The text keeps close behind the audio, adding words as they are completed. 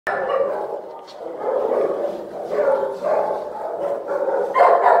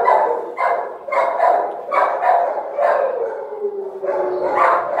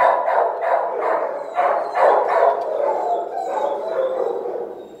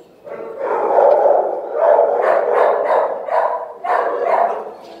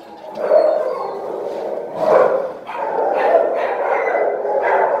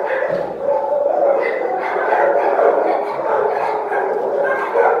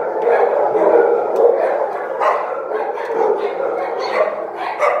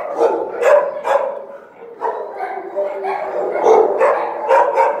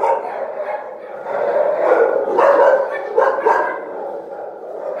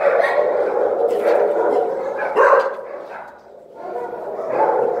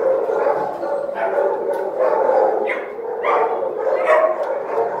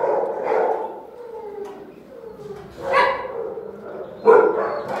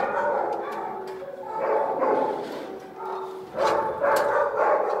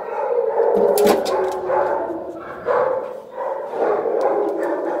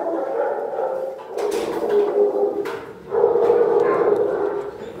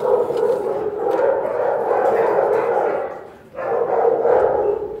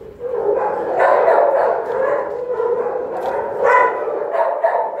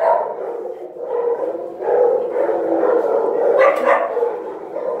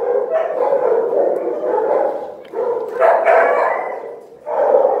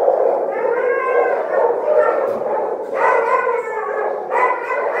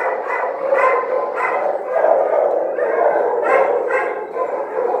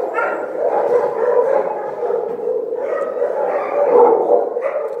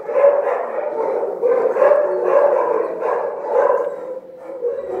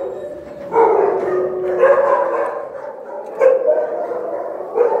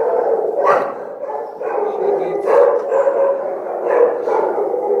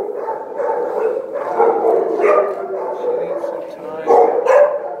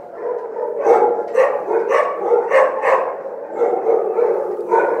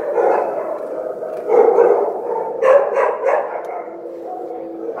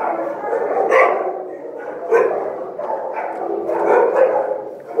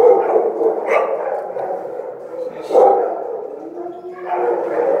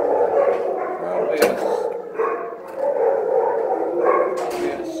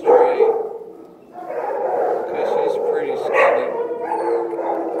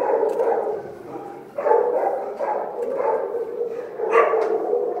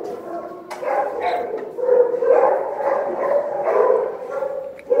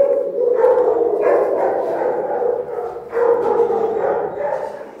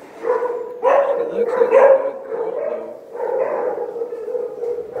Looks like a good girl, though.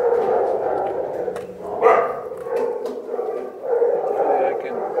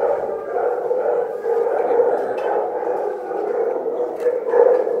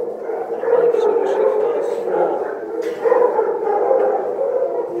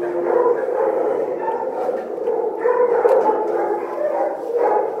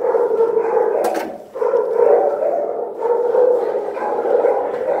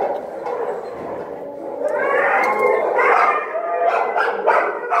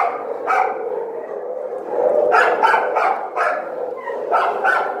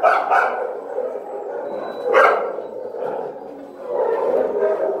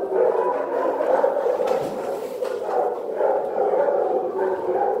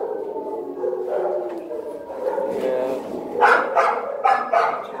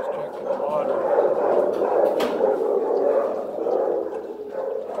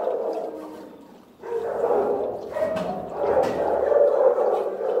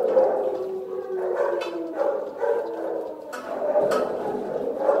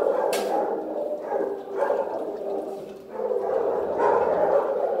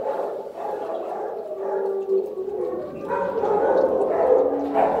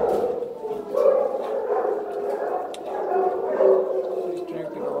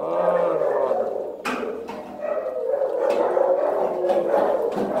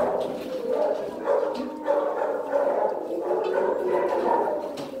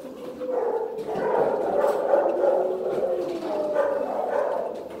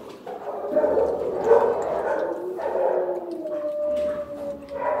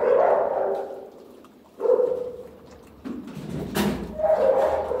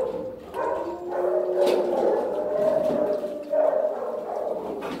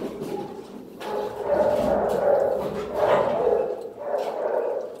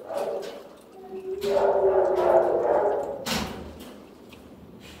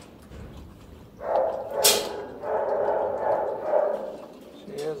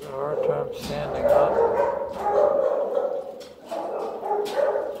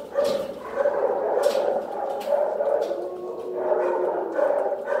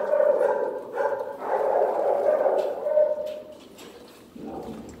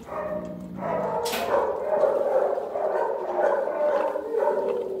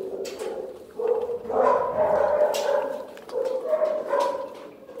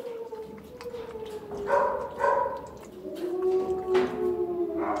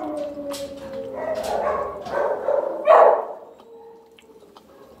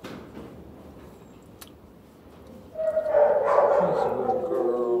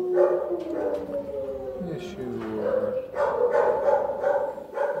 Yes, you are.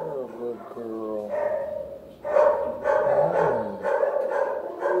 You're a good girl.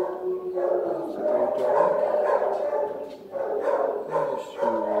 That's a good dog. Yes, you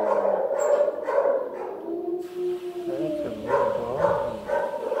are. That's a good dog.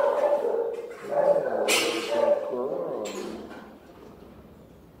 Yeah, that's a good girl.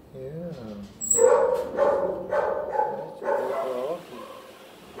 Yeah. That's a good dog.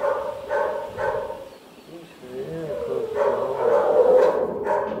 He's very good dog.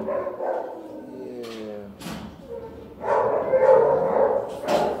 Yeah.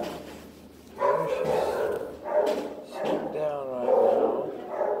 There she's sitting down right now.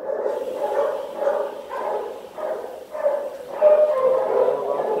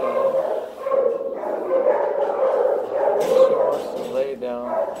 She wants to lay down.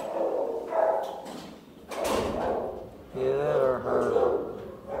 Yeah, her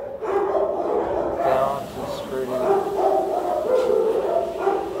balance is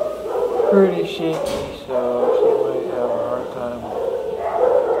pretty shaky, so she might have a hard time.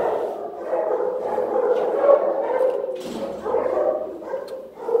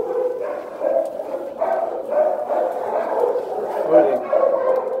 Her footing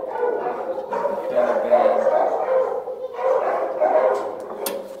kind of bad.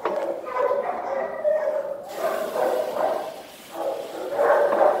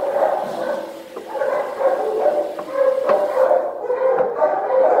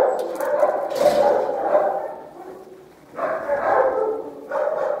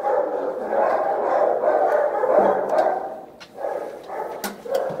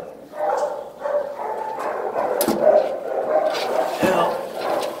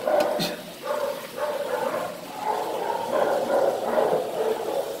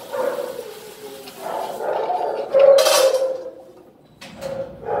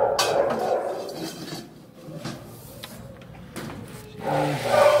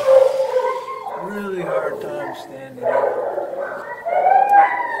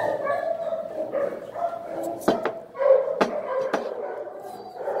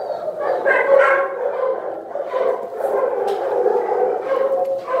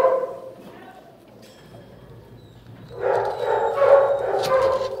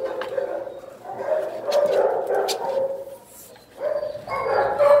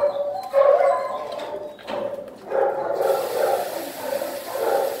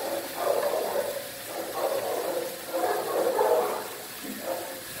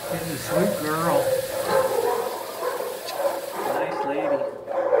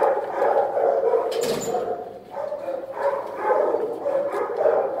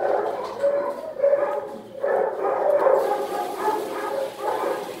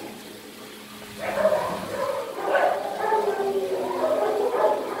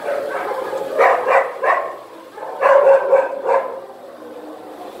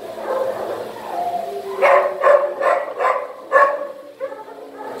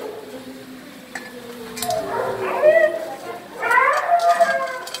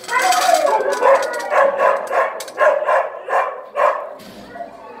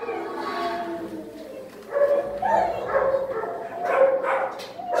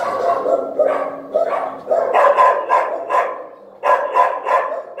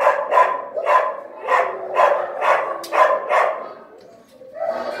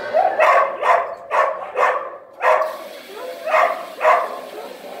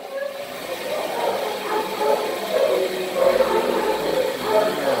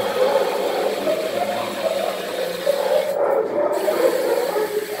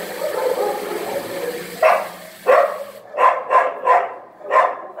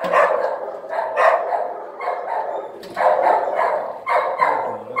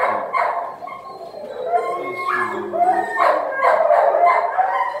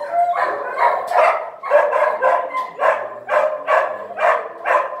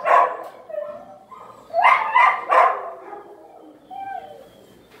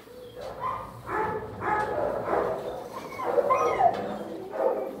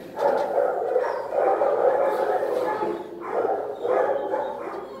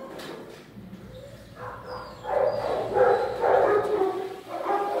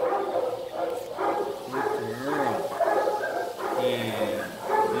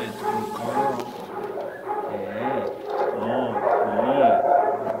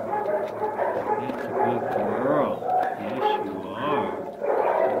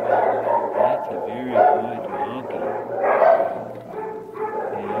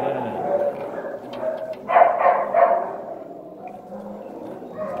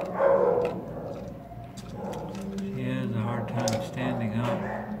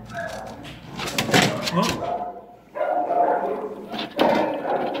 Oh,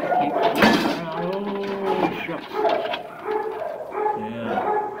 shucks. Yeah.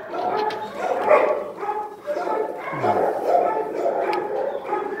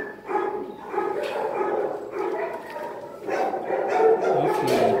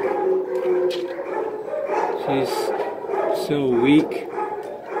 Okay. She's so weak.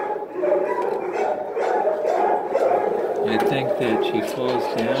 I think that she falls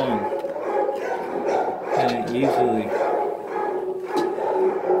down kind of easily.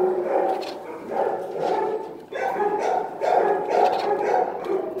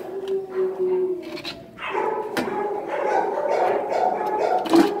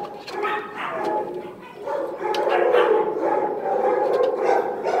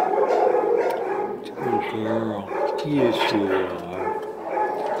 Good girl. Yes, you are.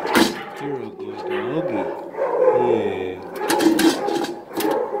 You're a good doggy. Yeah.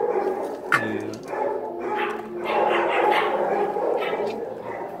 Yeah.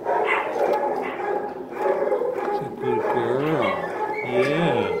 It's a good girl.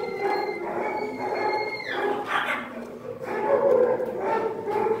 Yeah.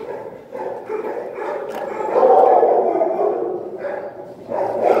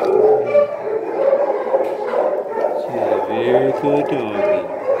 She's a very good doggy.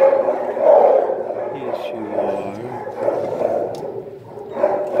 Yes, you are.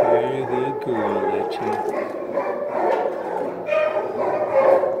 Very good girl, Leche.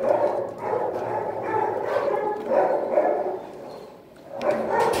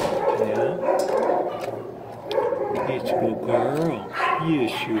 Yeah. It's a good girl.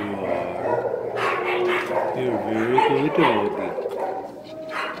 Yes, you are. You're a very good doggy.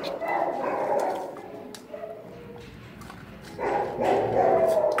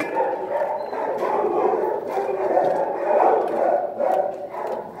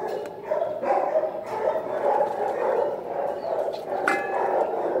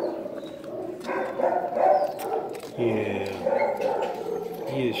 Yeah.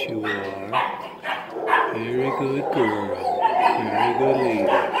 Yes, you are. Very good girl. Very good lady.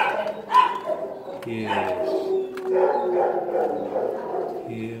 Yes.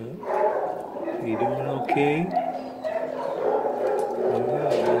 Yeah. You doing okay? Yeah,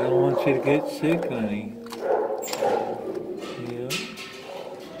 I don't want you to get sick, honey. Yeah.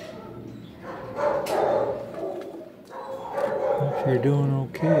 Hope you're doing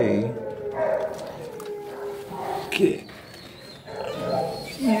okay. Okay.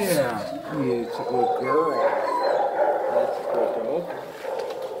 Yeah. Yeah, it's a good girl. That's a good dog.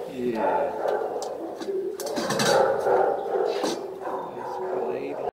 Yeah.